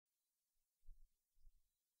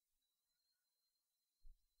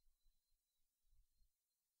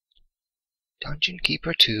Dungeon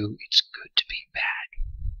Keeper 2, it's good to be bad.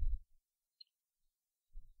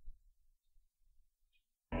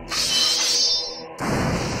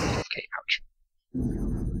 Okay, ouch.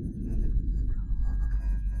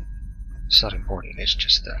 It's not important, it's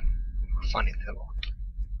just a funny little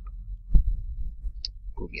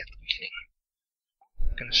movie at the beginning.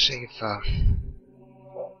 I'm gonna save,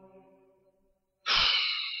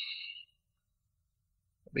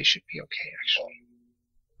 they should be okay, actually.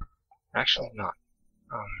 Actually not.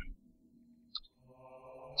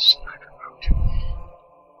 Sniper mode.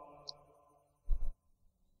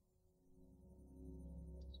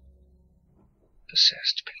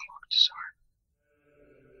 Possessed, picklock, disarm.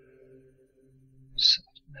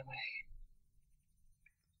 Select melee.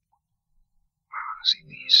 See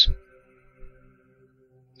these.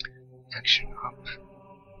 Action up.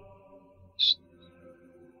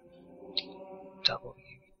 W,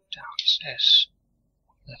 down is S.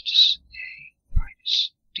 Left is A, right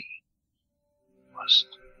is D. Must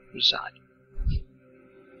reside.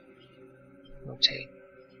 Rotate.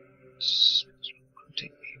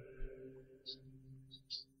 Rotate view.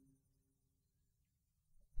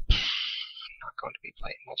 Not going to be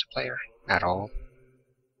playing multiplayer at all.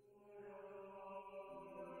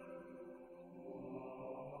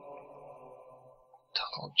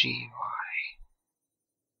 Toggle GUI.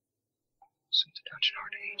 Set the dungeon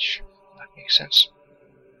hard H. That makes sense.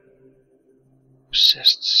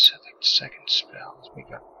 Persist, select second spells. We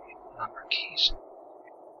got number keys.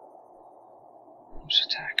 Use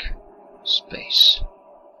attack. Space.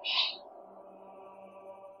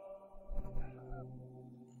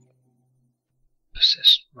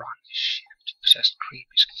 Persist run is shift. Persist creep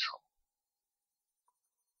is control.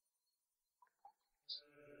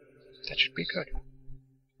 That should be good.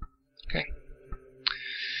 Okay.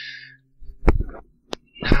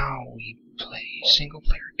 Now we play single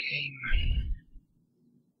player game.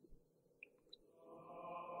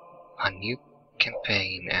 A new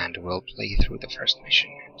campaign, and we'll play through the first mission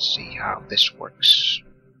and see how this works.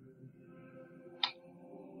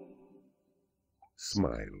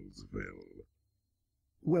 Smilesville.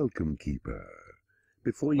 Welcome, Keeper.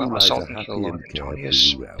 Before you Well, rise assault a and happy kill Lord and carefree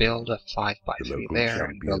Antonius, realm, build a 5x3 the local there,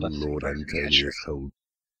 and build a champion Lord 3x3 Antonius here. holds.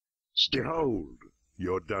 Behold,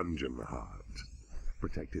 your dungeon heart.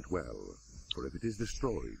 Protect it well, for if it is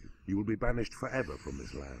destroyed, you will be banished forever from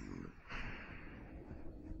this land.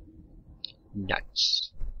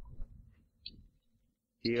 Nuts.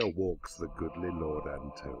 Here walks the goodly Lord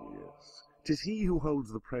Antonius. 'Tis he who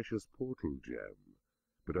holds the precious portal gem,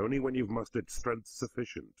 but only when you've mustered strength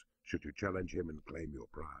sufficient should you challenge him and claim your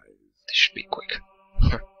prize. This should be quick.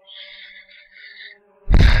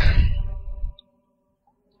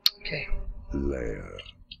 Okay. Lair.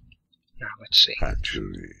 Now let's see.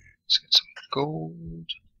 Hatchery. Let's get some gold,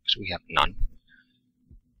 because we have none.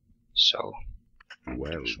 So,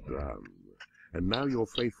 Well done. And now your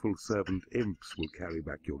faithful servant Imps will carry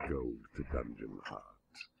back your gold to Dungeon Heart.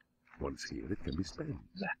 Once here, it can be spent.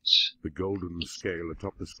 that's The golden scale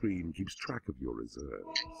atop the screen keeps track of your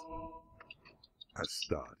reserves. A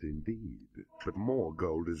start indeed, but more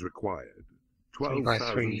gold is required.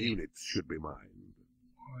 12,000 3x3. units should be mined.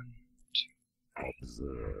 1, 2.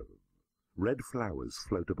 Observe. Red flowers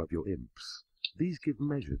float above your imps. These give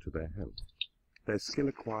measure to their health. Their skill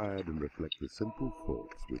acquired and reflect the simple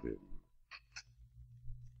thoughts within.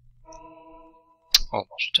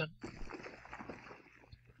 Almost done.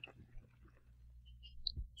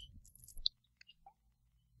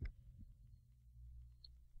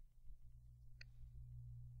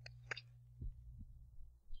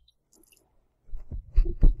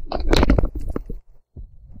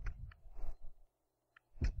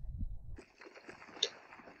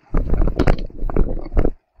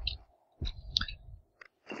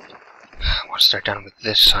 Once they're done with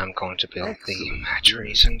this, I'm going to build the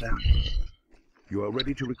hatcheries and You are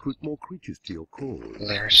ready to recruit more creatures to your cause.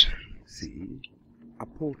 lairs. See? A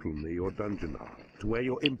portal near your dungeon heart, to where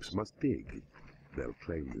your imps must dig. They'll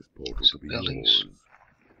claim this portal to be Buildings. yours.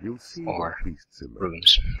 You'll see Or what beasts emerge.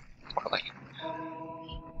 Rooms. Or like...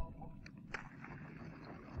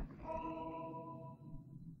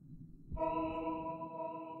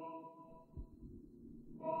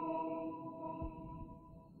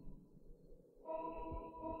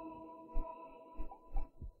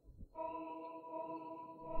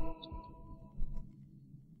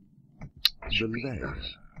 The lair.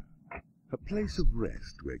 A place of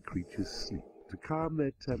rest where creatures sleep to calm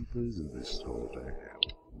their tempers and restore their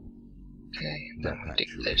health. Okay, The then we'll dig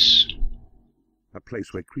hatchery. this. A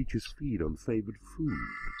place where creatures feed on favored food.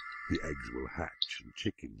 The eggs will hatch and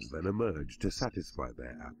chickens then emerge to satisfy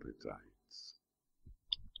their appetites.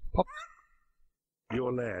 Pop.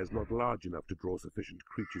 Your lair is not large enough to draw sufficient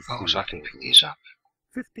creatures Oh, through so the I can portal. pick these up.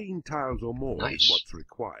 15 tiles or more Nice. is what's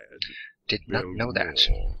required. Did not Build know that.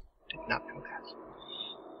 more. Did not know that.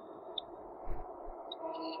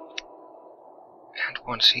 And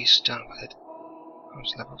once he's done with it, I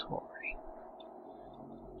was level 2 already.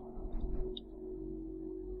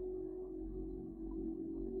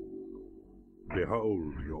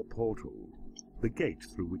 Behold your portal, the gate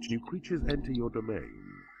through which new creatures enter your domain,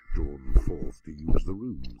 drawn forth to use the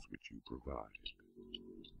rooms which you provide.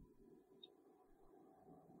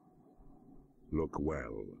 Look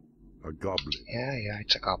well, a goblin. Yeah,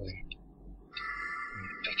 it's a goblin.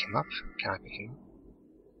 Pick him up. Can I pick him up?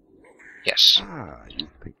 Yes. Ah,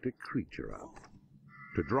 you've picked a creature up.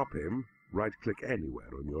 To drop him, right-click anywhere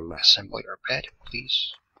on your lap. Assemble your bed,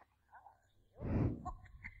 please.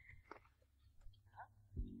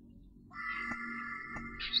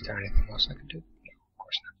 Is there anything else I can do? No, of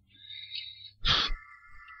course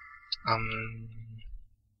not.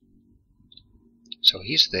 So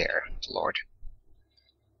he's there, the Lord.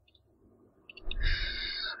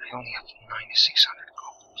 I only have 9,600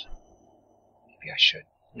 gold. Maybe I should.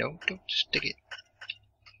 No, don't just dig it.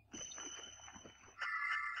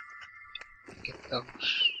 Get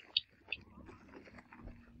those.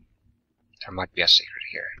 There might be a secret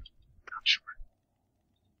here. Not sure.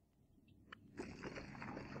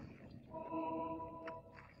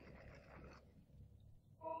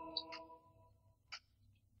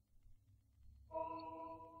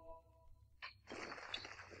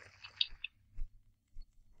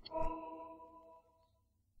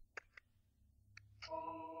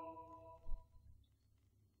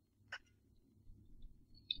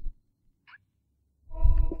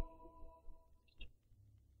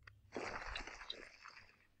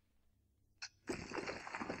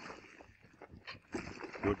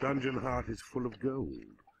 Your dungeon heart is full of gold.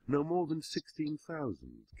 No more than 16,000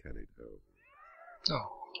 can it hold. Oh.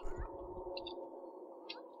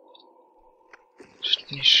 Just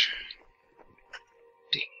finish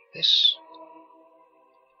digging this.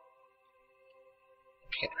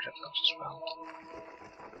 Get rid of those as well.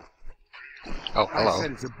 Oh, hello. I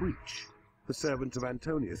sense a breach. The servants of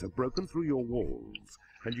Antonius have broken through your walls,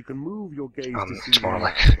 and you can move your gaze to see it's more them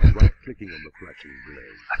like by right-clicking on the flashing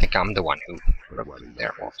blade. I think I'm the one who broke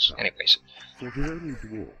their walls. Anyways. For it is only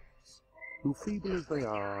dwarves, who, feeble as they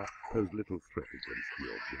are, pose little threat against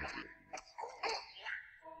your goblins.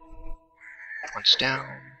 One's down.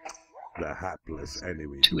 The hapless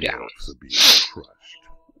enemy 2 down. dwarfs are being crushed.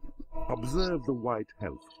 Observe the white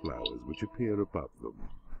health flowers which appear above them.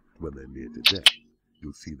 When they're near to death,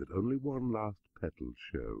 you'll see that only one last petal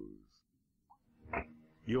shows.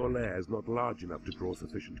 Your lair is not large enough to draw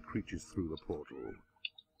sufficient creatures through the portal.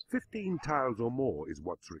 15 tiles or more is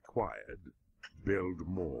what's required. Build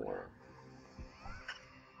more.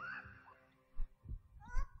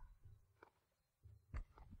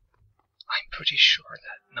 I'm pretty sure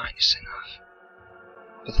that 9 is enough.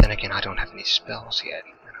 But then again, I don't have any spells yet,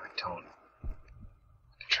 and I don't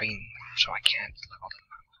train, so I can't level them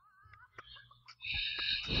up.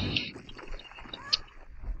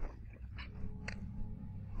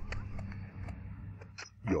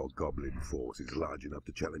 Your goblin force is large enough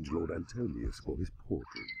to challenge Lord Antonius for his portal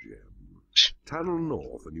gem. Tunnel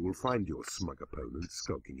north and you will find your smug opponent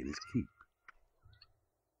skulking in his keep.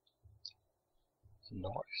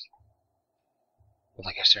 North? Well,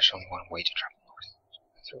 I guess there's only one way to travel north.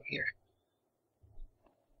 Through here.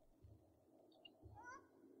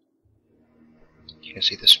 You can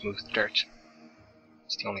see the smooth dirt.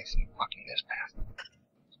 It's the only thing blocking this path. I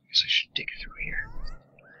guess I should dig through here.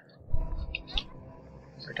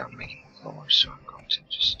 They're done making the floor, so I'm going to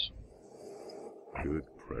just... Good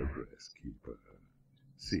progress, Keeper.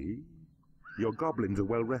 See? Your goblins are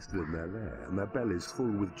well rested in their lair, and their bellies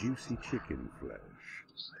full with juicy chicken flesh.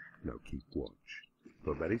 Now keep watch,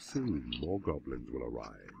 for very soon more goblins will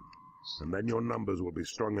arrive, and then your numbers will be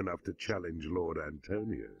strong enough to challenge Lord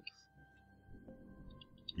Antonius.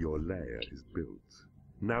 Your lair is built.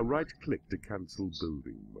 Now right-click to cancel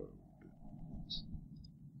building mode.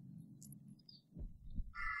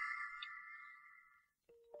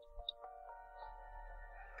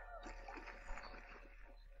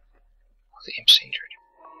 The imp's injured.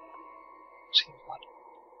 See what?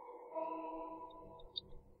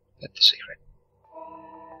 That's the secret.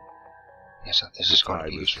 Yes, so this is going to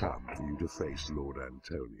be useful. The time has come for you to face Lord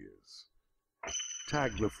Antonius.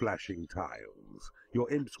 Tag the flashing tiles. Your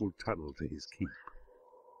imps will tunnel to his keep.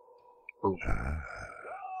 Ooh. Ah,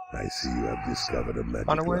 I see you have discovered a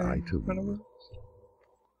magical item. Run away.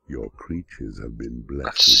 Your creatures have been blessed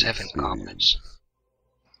Got with 7 experience. goblins.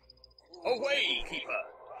 Away, Keeper!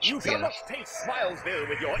 You Should be shall not enough. taint Smilesville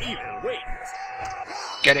with your evil ways.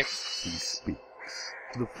 Get him. He speaks.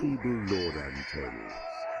 The feeble Lord Antonius.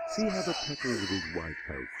 See how the petals of his white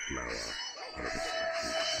health flower are of a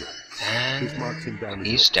special shape. This marks him down And as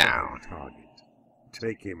he's your down. prime target.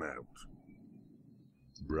 Take him out.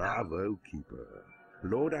 Bravo, Keeper.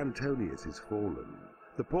 Lord Antonius is fallen.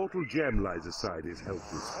 The portal gem lies aside his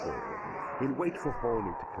helpless form, in wait for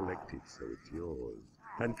Horny to collect it so it's yours.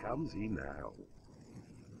 And comes he now.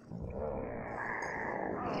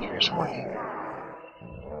 Here's Horny.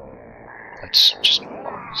 Let's just move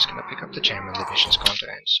on. He's gonna pick up the gem and the mission's going to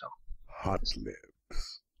end, so. Hot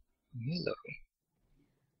lips. Hello.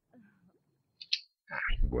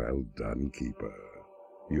 Well done, Keeper.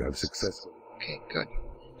 You have successfully. Okay, good.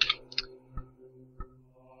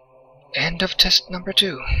 End of test number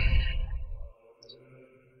 2.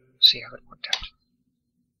 See how it worked out.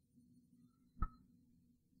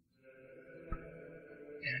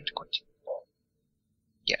 And quit.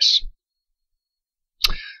 Yes.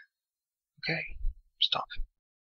 Okay, stop.